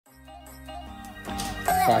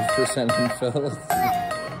5% infill.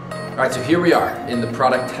 All right, so here we are in the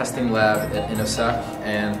product testing lab at Innosek,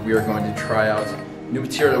 and we are going to try out new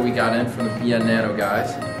material we got in from the BNNano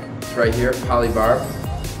guys. It's right here, PolyBarb.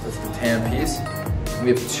 That's the tan piece. We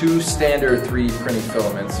have two standard 3D printing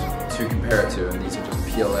filaments to compare it to, and these are just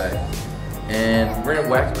PLA. And we're gonna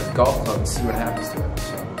whack it with a golf club and see what happens to it.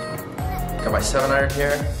 So, got my 7-iron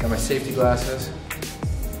here, got my safety glasses.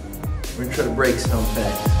 We're gonna try to break some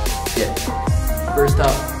things. Yeah. First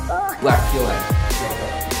up, black PLA.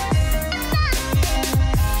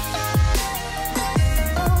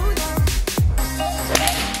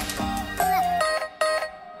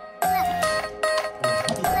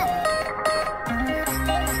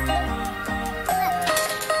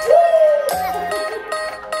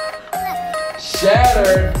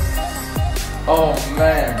 Shattered. Oh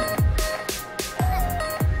man.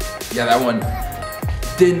 Yeah, that one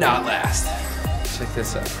did not last. Check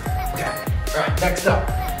this out. Okay. All right, next up.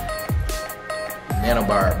 Nano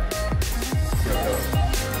barb. Here it goes.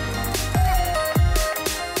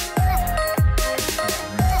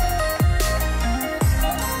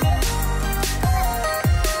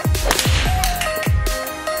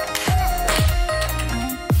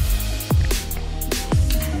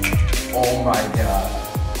 Oh my god.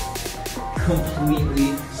 Completely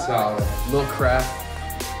solid. Little crack,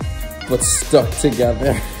 but stuck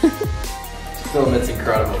together. Filament's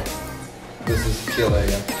incredible. This is PLA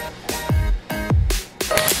again.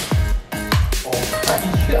 Oh my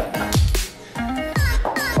god.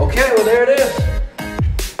 Okay, well there it is.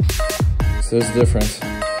 So there's a difference.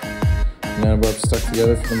 Nanobarb stuck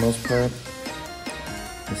together for the most part.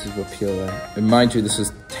 This is what PLA. And mind you, this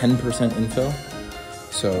is 10% infill.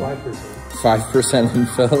 So 5%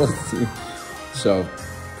 infill. So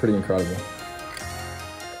pretty incredible.